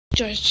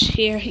George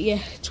here. Yeah,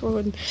 it's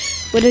Rowan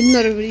with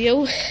another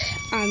video,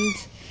 and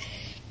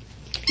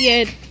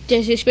yeah,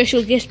 there's a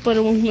special guest, but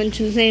I won't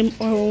mention his name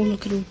or I won't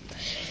look at him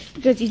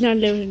because he's not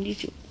allowed on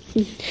YouTube.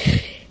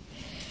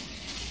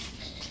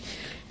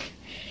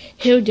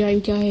 Hold on,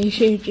 guys.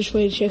 Here, just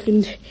wait a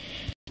second.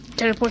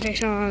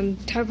 Teleportation.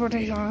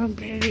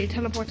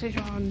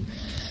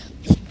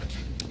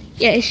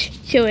 Yes,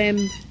 so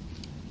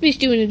just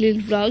doing a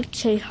little vlog to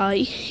say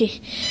hi.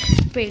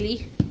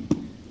 Bailey,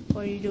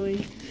 what are you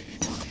doing?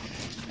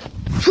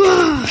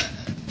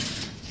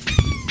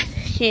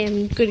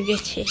 I'm gonna get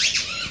to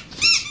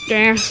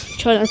there.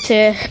 Try not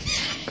to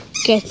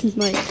get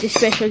the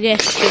special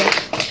guest here.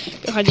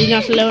 Because he's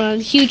not allowed on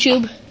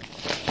YouTube.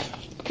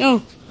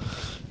 No.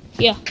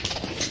 Yeah.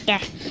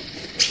 There.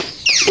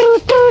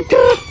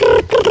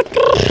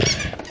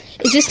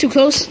 Is this too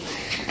close?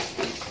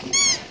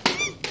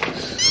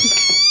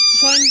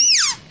 Fine.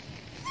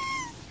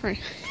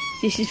 Right.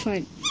 This is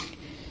fine.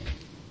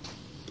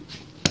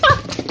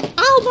 Ah!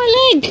 Ow, my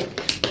leg!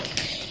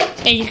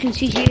 And you can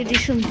see here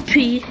there's some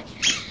pee.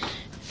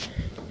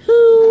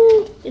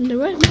 Ooh, in the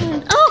right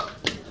mind. Oh!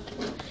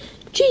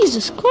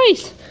 Jesus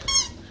Christ!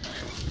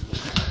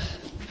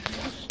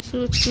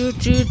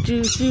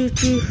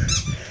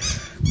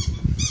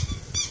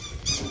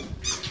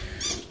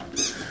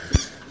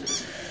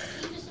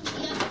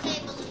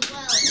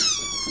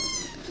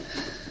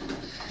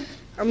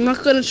 I'm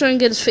not gonna try and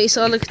get his face.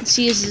 All I can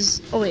see is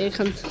his. Oh wait, I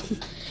can't.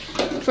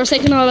 For a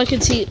second, all I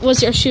could see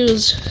was your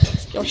shoes.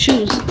 Your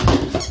shoes.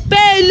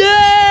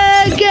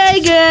 Bailey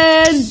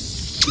Gagan!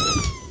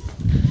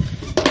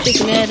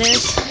 Chicken head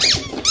is.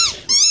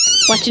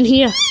 Watching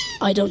here.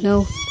 I don't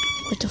know.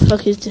 What the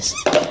fuck is this?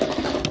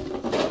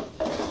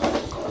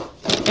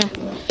 Yeah.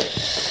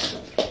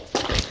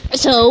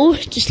 So,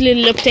 just a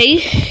little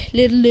update.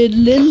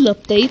 Little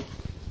update.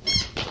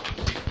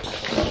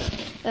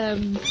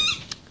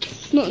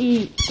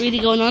 Nothing really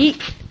going on.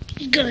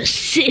 Gonna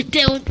sit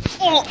down.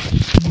 Oh!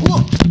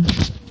 Whoa.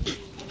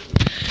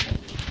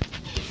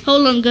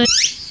 Hold on, guys.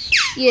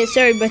 Yeah,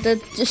 sorry about that.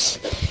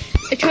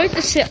 I tried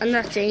to sit on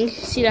that thing.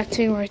 See that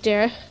thing right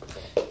there?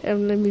 Let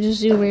me just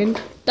zoom in.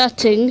 That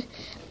thing,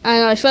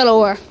 and I fell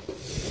over.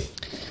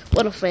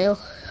 What a fail!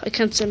 I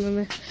can't sit on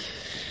it.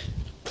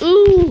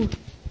 Ooh!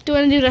 Do you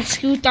want to do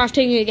that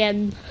thing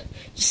again?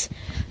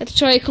 Let's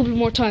try a couple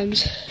more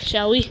times,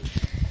 shall we?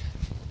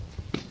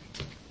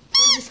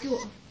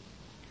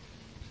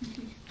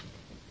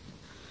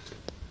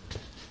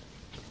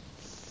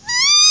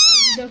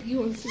 Ducky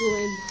wants to go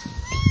in.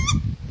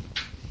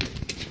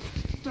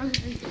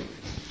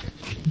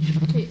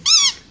 Okay.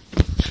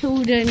 So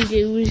then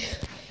do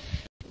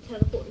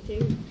teleport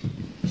thing.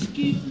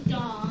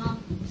 Scooter.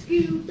 This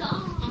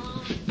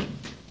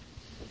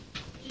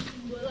is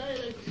what I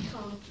like to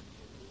call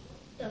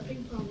the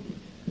ping pong.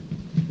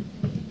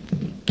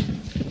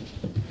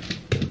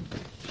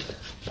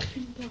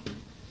 Ping pong.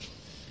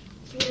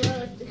 That's what I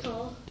like to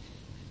call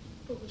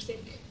poker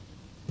stick.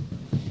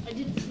 I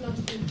did this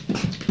last time.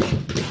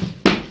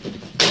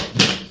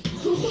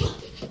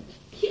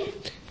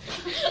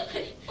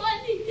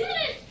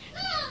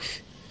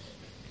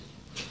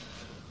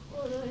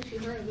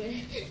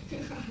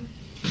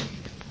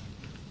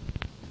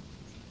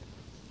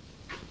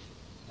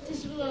 This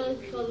is what I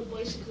call a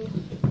bicycle.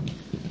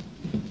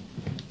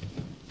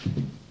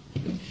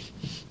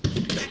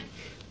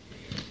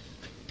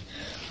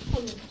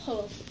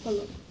 Hold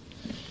on.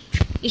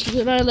 This is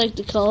what I like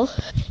to call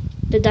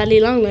the daddy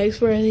long legs,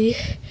 where he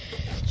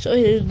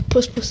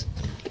puss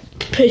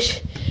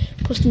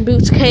in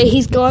boots. Okay,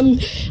 he's gone.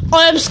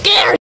 I'm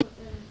scared.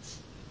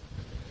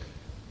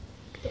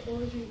 The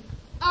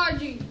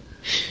RG.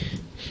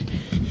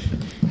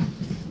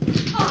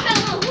 Oh,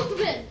 hello, go to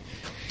bed.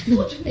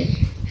 Go to bed.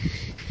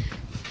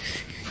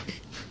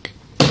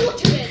 Shut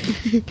the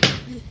bag.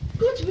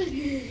 Go to bed.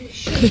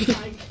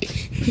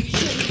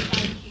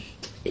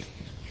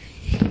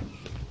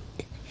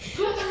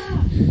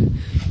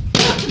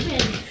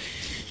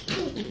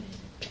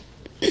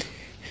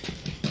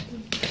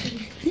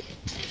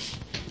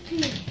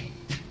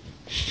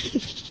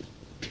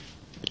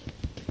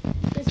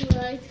 This is what I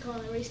like to call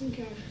a racing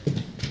car.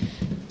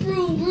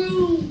 Vroom,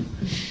 vroom.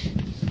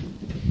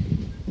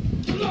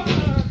 What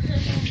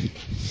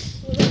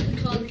I like to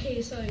call a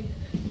KSI.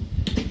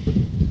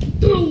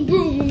 Boom,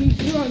 boom,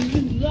 run,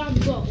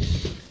 Lambo.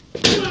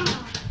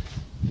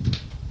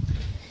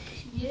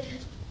 Yeah.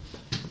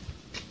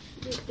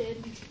 They're dead.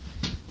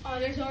 Oh,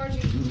 there's RG.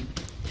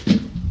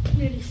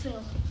 Nearly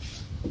fell.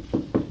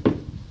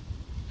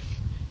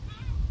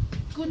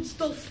 Good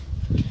stuff.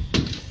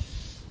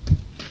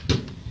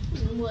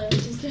 And what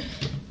else is there?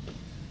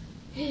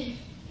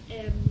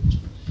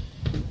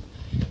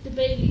 The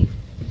Bailey.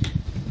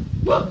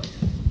 What?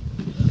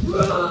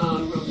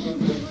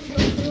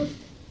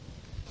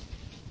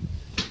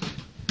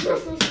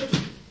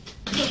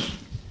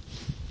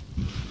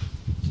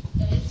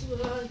 That's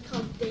what I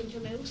call Danger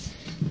Mouse.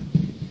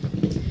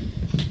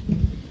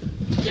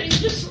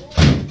 Danger Soul,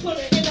 put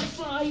it in the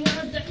fire.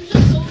 Danger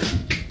Soul,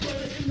 put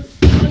it in the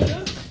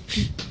fire.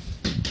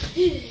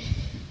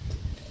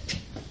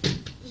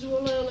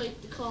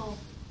 call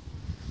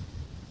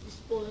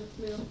spoiled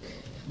milk.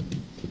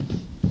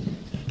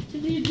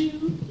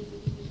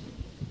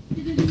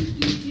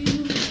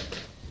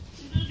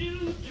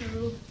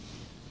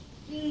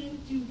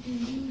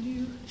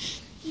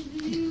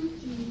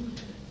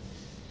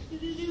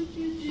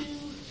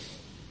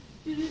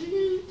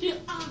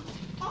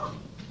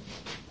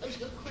 I just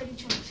got credit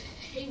chance.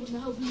 Hey, with my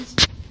hobbies.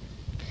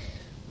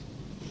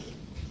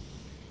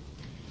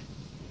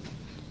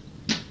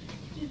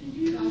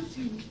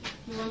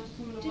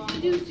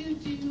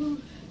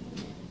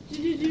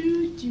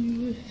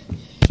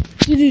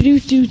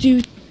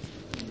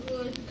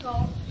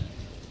 Call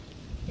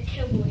the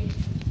cowboy.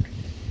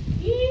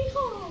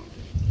 Yeehaw!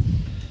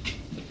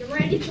 The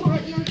ready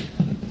partner.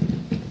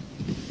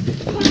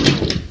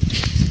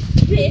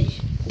 Bitch.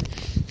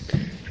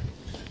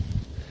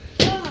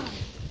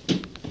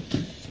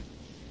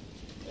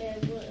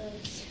 And what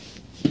else?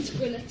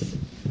 Skrillex.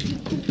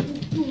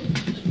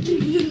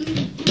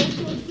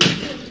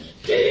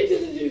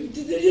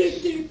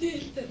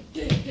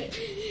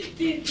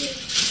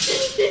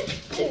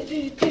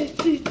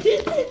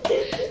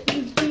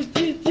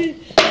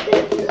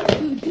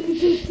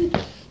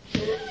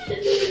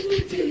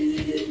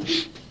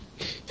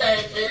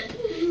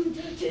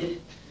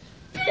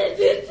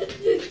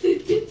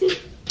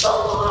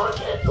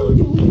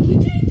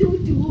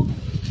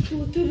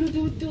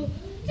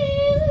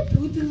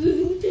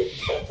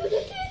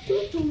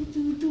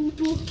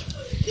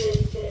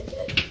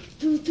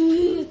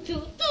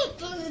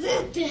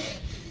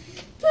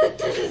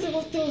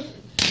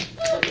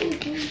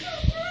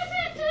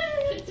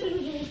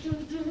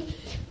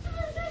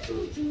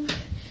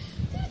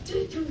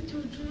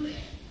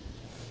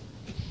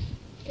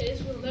 Okay,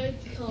 this one learned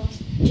the cause.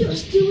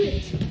 Just do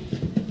it!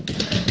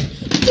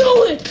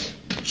 Do it!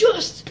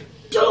 Just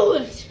do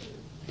it!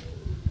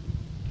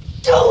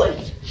 Do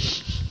it!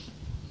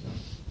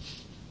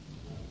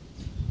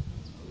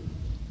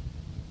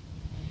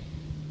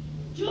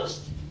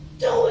 Just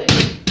do it!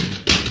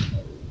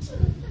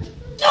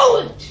 Do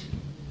it!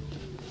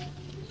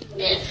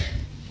 Yeah.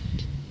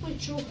 My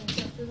throat hurts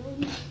after that.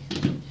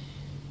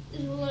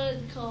 This will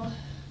learn the call.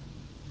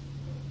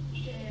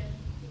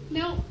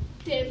 No,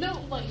 damn, no,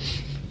 wait.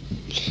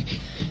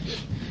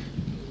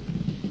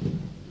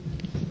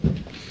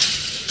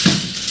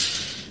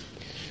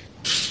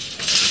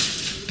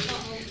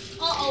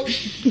 Uh-oh.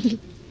 You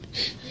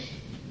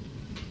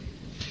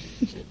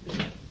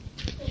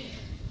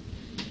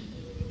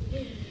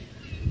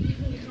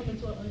can comment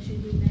what I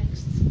should do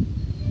next.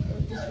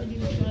 But this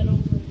video is not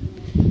over.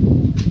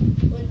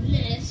 But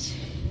let's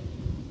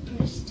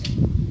first.